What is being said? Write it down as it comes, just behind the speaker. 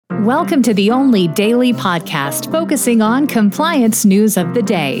Welcome to the only daily podcast focusing on compliance news of the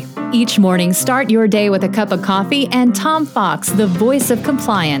day. Each morning, start your day with a cup of coffee and Tom Fox, the voice of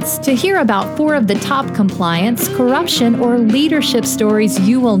compliance, to hear about 4 of the top compliance, corruption, or leadership stories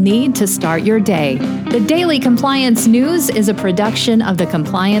you will need to start your day. The Daily Compliance News is a production of the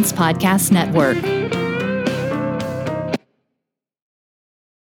Compliance Podcast Network.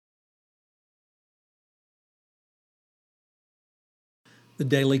 The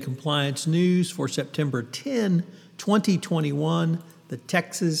Daily Compliance News for September 10, 2021, the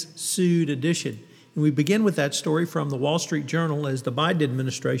Texas Sued edition. And we begin with that story from the Wall Street Journal as the Biden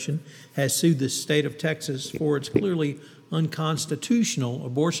administration has sued the state of Texas for its clearly unconstitutional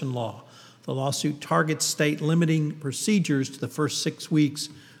abortion law. The lawsuit targets state limiting procedures to the first 6 weeks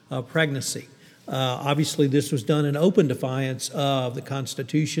of pregnancy. Obviously, this was done in open defiance of the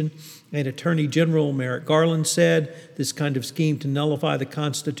Constitution, and Attorney General Merrick Garland said this kind of scheme to nullify the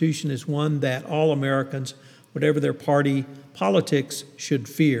Constitution is one that all Americans, whatever their party politics, should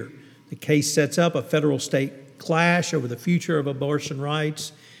fear. The case sets up a federal-state clash over the future of abortion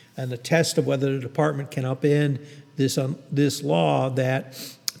rights and the test of whether the department can upend this law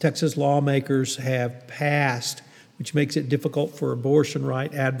that Texas lawmakers have passed, which makes it difficult for abortion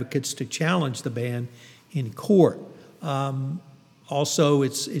right advocates to challenge the ban in court. Also,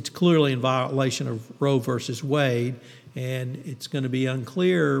 it's clearly in violation of Roe versus Wade, and it's going to be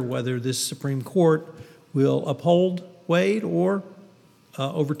unclear whether this Supreme Court will uphold Wade or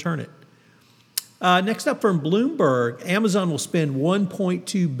overturn it. Next up from Bloomberg, Amazon will spend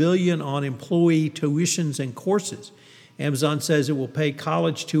 $1.2 billion on employee tuitions and courses. Amazon says it will pay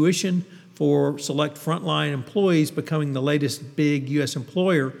college tuition for select frontline employees, becoming the latest big U.S.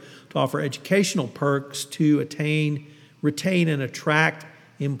 employer to offer educational perks to retain, and attract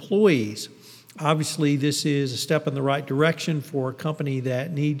employees. Obviously, this is a step in the right direction for a company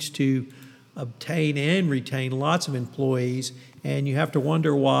that needs to obtain and retain lots of employees, and you have to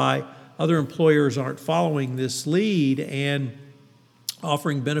wonder why other employers aren't following this lead and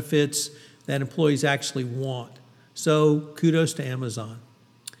offering benefits that employees actually want. So kudos to Amazon.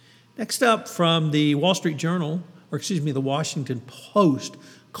 Next up from the the Washington Post,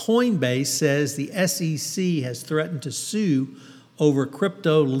 Coinbase says the SEC has threatened to sue over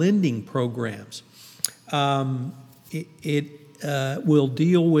crypto lending programs. It will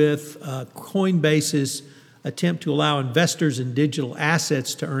deal with Coinbase's attempt to allow investors in digital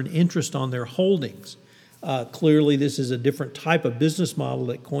assets to earn interest on their holdings. Clearly, this is a different type of business model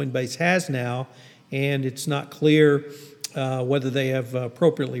that Coinbase has now, and it's not clear whether they have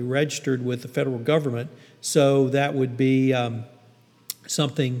appropriately registered with the federal government. So that would be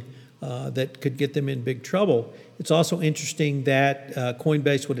something that could get them in big trouble. It's also interesting that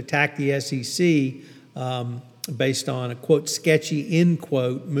Coinbase would attack the SEC based on a, quote, sketchy, end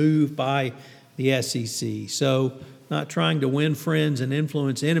quote, move by the SEC. So not trying to win friends and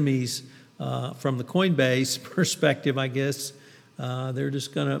influence enemies from the Coinbase perspective, I guess. They're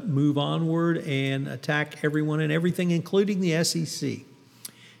just going to move onward and attack everyone and everything, including the SEC.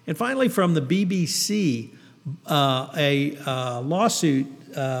 And finally, from the BBC, a lawsuit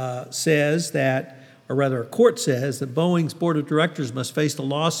says that, or rather a court says that Boeing's board of directors must face a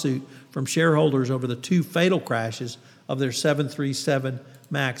lawsuit from shareholders over the 2 fatal crashes of their 737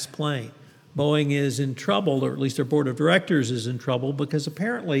 MAX plane. Boeing is in trouble, or at least their board of directors is in trouble, because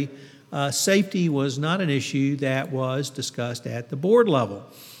apparently safety was not an issue that was discussed at the board level.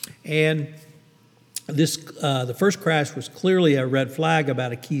 And this, the first crash was clearly a red flag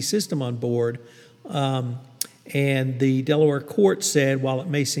about a key system on board. And the Delaware court said, while it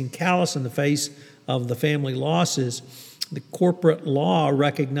may seem callous in the face of the family losses, the corporate law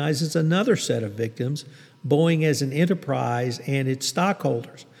recognizes another set of victims, Boeing as an enterprise and its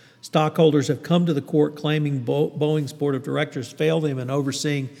stockholders. Stockholders have come to the court claiming Boeing's board of directors failed them in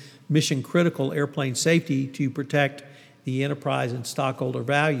overseeing mission-critical airplane safety to protect the enterprise and stockholder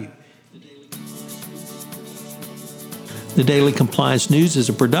value. The Daily Compliance News is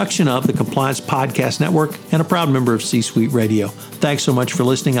a production of the Compliance Podcast Network and a proud member of C-Suite Radio. Thanks so much for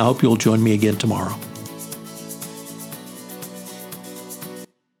listening. I hope you'll join me again tomorrow.